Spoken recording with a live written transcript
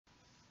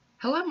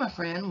Hello my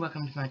friend,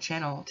 welcome to my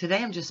channel.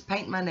 Today I'm just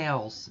painting my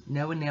nails,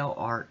 no nail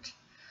art.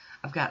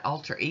 I've got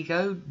Alter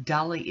Ego,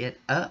 Dolly It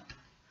Up,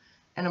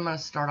 and I'm going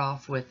to start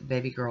off with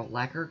Baby Girl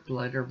Lacquer,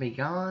 Glitter Be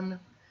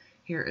Gone.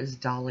 Here is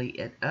Dolly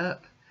It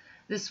Up.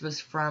 This was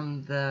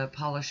from the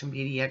Polish and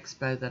Beauty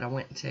Expo that I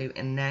went to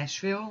in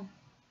Nashville.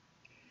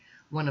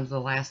 One of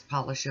the last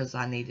polishes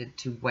I needed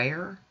to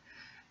wear.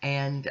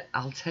 And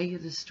I'll tell you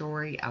the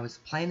story. I was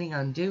planning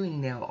on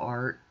doing nail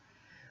art,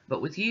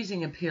 but with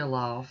using a peel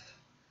off,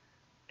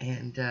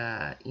 and,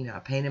 I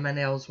painted my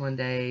nails one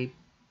day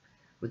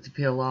with the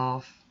peel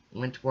off,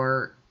 went to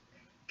work,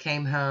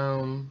 came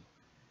home,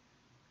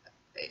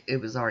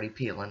 it was already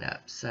peeling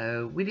up.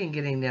 So we didn't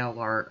get any nail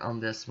art on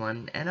this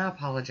one, and I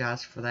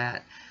apologize for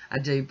that. I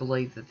do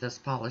believe that this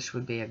polish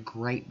would be a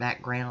great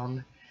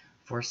background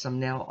for some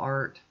nail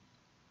art.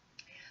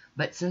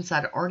 But since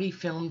I'd already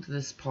filmed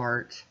this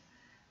part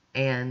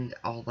and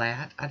all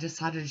that, I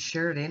decided to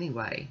share it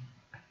anyway.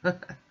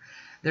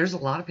 There's a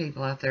lot of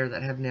people out there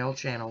that have nail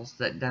channels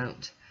that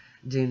don't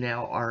do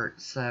nail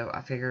art, so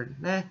I figured,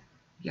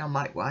 y'all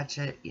might watch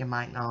it, you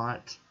might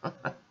not.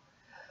 But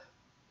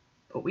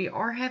we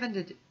are having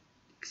to,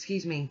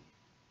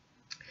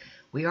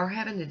 we are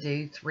having to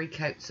do 3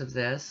 coats of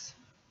this.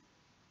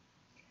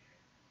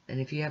 And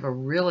if you have a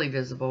really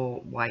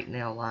visible white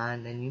nail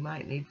line, then you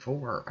might need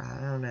 4, I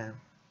don't know.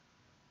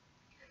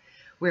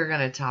 We're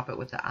going to top it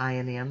with the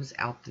I&Ms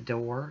out the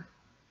door.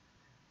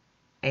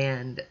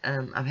 And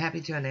I'm happy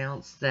to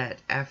announce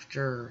that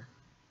after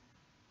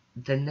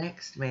the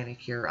next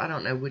manicure, I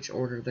don't know which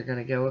order they're going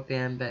to go up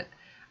in, but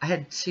I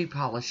had 2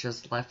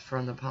 polishes left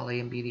from the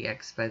Poly and Beauty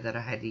Expo that I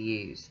had to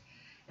use.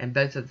 And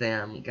both of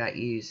them got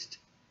used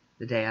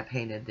the day I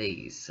painted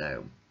these.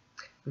 So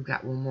we've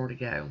got 1 more to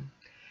go.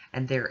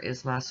 And there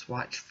is my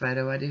swatch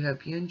photo. I do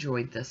hope you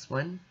enjoyed this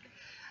one.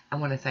 I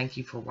want to thank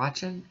you for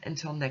watching.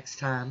 Until next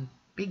time,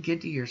 be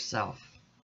good to yourself.